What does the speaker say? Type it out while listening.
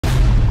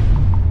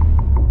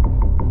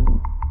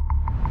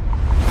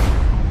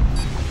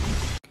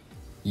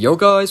Yo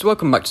guys,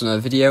 welcome back to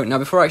another video. Now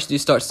before I actually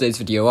start today's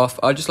video off,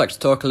 I'd just like to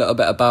talk a little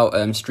bit about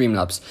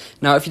Streamlabs.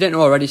 Now if you don't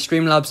know already,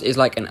 Streamlabs is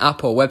like an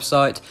app or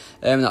website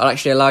that will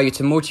actually allow you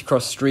to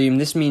multi-cross stream.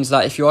 This means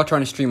that if you are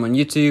trying to stream on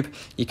YouTube,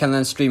 you can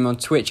then stream on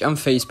Twitch and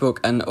Facebook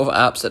and other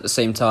apps at the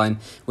same time,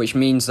 which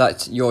means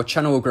that your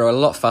channel will grow a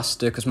lot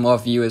faster because more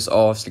viewers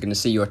are obviously going to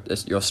see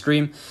your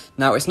stream.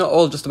 Now it's not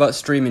all just about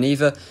streaming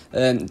either.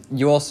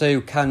 You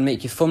also can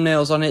make your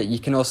thumbnails on it. You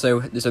can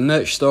also, there's a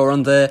merch store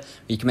on there where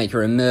you can make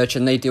your own merch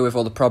and they deal with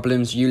all the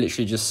problems. You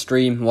literally just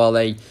stream while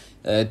they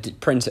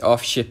print it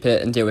off, ship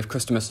it, and deal with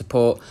customer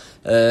support.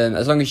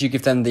 As long as you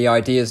give them the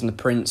ideas and the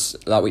prints,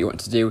 like what you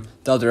want to do,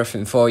 they'll do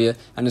everything for you.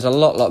 And there's a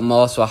lot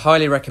more, so I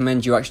highly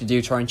recommend you actually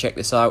do try and check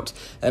this out,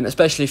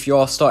 especially if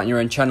you're starting your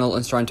own channel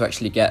and trying to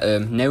actually get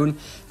known.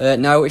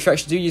 Now, if you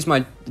actually do use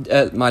my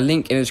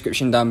link in the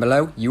description down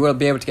below, you will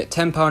be able to get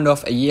 £10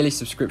 off a yearly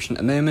subscription at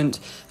the moment,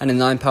 and a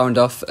 £9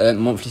 off a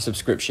monthly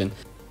subscription.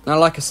 Now,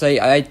 like I say,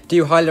 I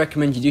do highly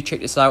recommend you do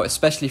check this out,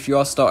 especially if you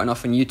are starting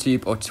off on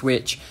YouTube or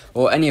Twitch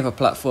or any other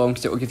platform,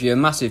 because it will give you a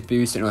massive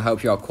boost and it will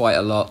help you out quite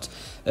a lot.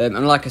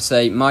 And like I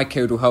say, my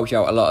code will help you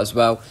out a lot as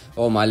well,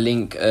 or my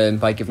link,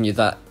 by giving you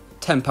that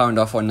 £10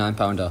 off or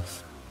 £9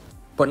 off.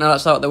 But now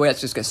that's out of the way,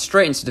 let's just get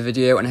straight into the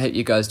video, and I hope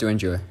you guys do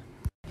enjoy.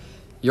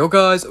 Yo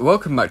guys,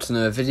 welcome back to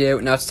another video.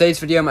 Now today's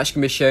video I'm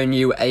actually going to be showing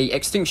you a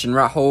Extinction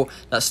rathole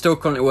that's still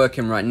currently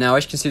working right now.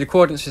 As you can see, the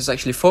coordinates is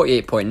actually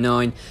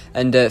 48.9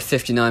 and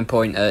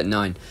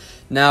 59.9.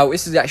 Now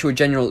this is the actual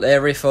general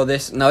area for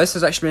this. Now this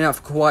has actually been out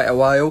for quite a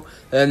while.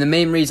 The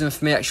main reason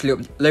for me actually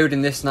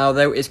uploading this now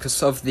though is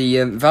because of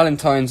the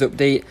Valentine's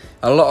update.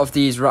 A lot of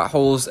these rat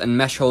holes and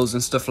mesh holes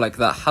and stuff like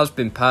that has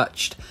been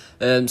patched.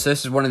 So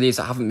this is one of these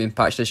that haven't been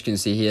patched, as you can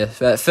see here.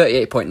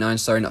 38.9,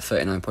 sorry, not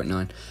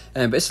 39.9.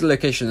 But this is the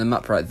location of the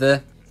map right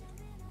there.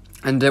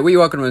 And what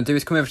you are going to want to do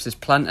is come over to this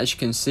plant, as you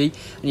can see,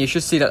 and you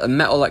should see that the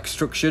metal-like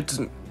structure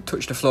doesn't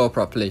touch the floor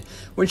properly.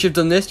 Once you've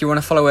done this, you want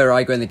to follow where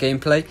I go in the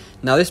gameplay.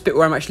 Now this bit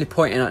where I'm actually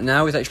pointing at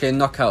now is actually a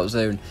knockout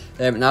zone.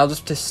 Now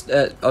just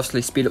to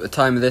obviously speed up the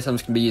time of this, I'm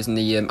just going to be using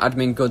the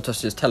admin gun to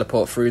just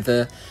teleport through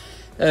there.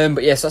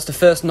 But yes, that's the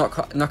first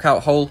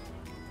knockout hole.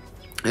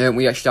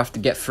 We actually have to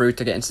get through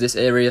to get into this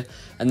area,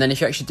 and then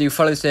if you actually do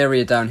follow this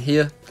area down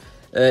here,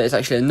 it's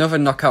actually another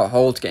knockout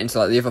hole to get into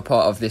like the other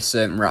part of this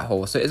rat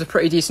hole. So it's a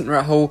pretty decent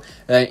rat hole,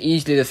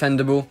 easily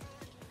defendable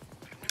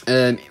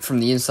from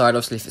the inside.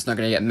 Obviously, if it's not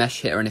going to get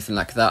mesh hit or anything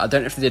like that. I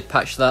don't know if they did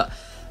patch that.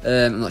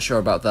 I'm not sure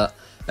about that.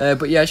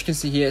 But yeah, as you can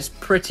see here, it's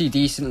pretty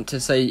decent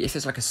to say if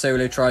it's like a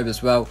solo tribe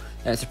as well.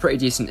 It's a pretty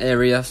decent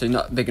area, so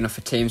not big enough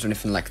for teams or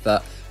anything like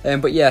that.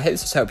 But yeah, I hope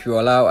this has helped you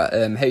all out.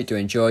 Hope you do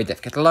enjoy. Don't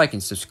forget to like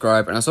and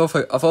subscribe. And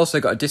I've also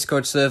got a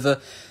Discord server.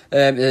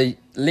 The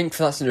link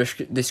for that's in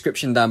the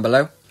description down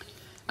below.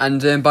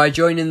 And by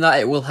joining that,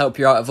 it will help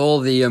you out of all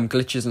the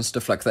glitches and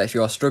stuff like that if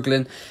you are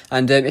struggling.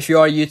 And if you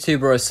are a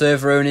YouTuber or a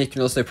server owner, you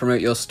can also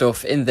promote your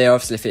stuff in there,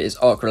 obviously if it is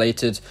Ark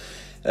related.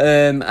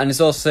 And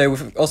we've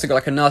also got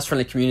like a nice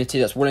friendly community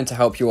that's willing to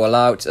help you all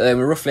out.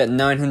 We're roughly at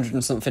 900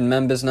 and something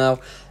members now.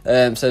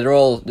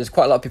 So there's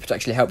quite a lot of people to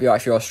actually help you out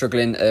if you are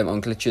struggling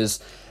on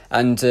glitches.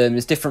 And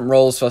there's different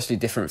roles for obviously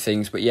different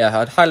things. But yeah,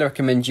 I'd highly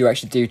recommend you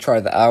actually do try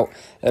that out.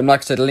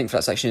 Like I said, a link for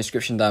that section in the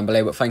description down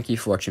below. But thank you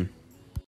for watching.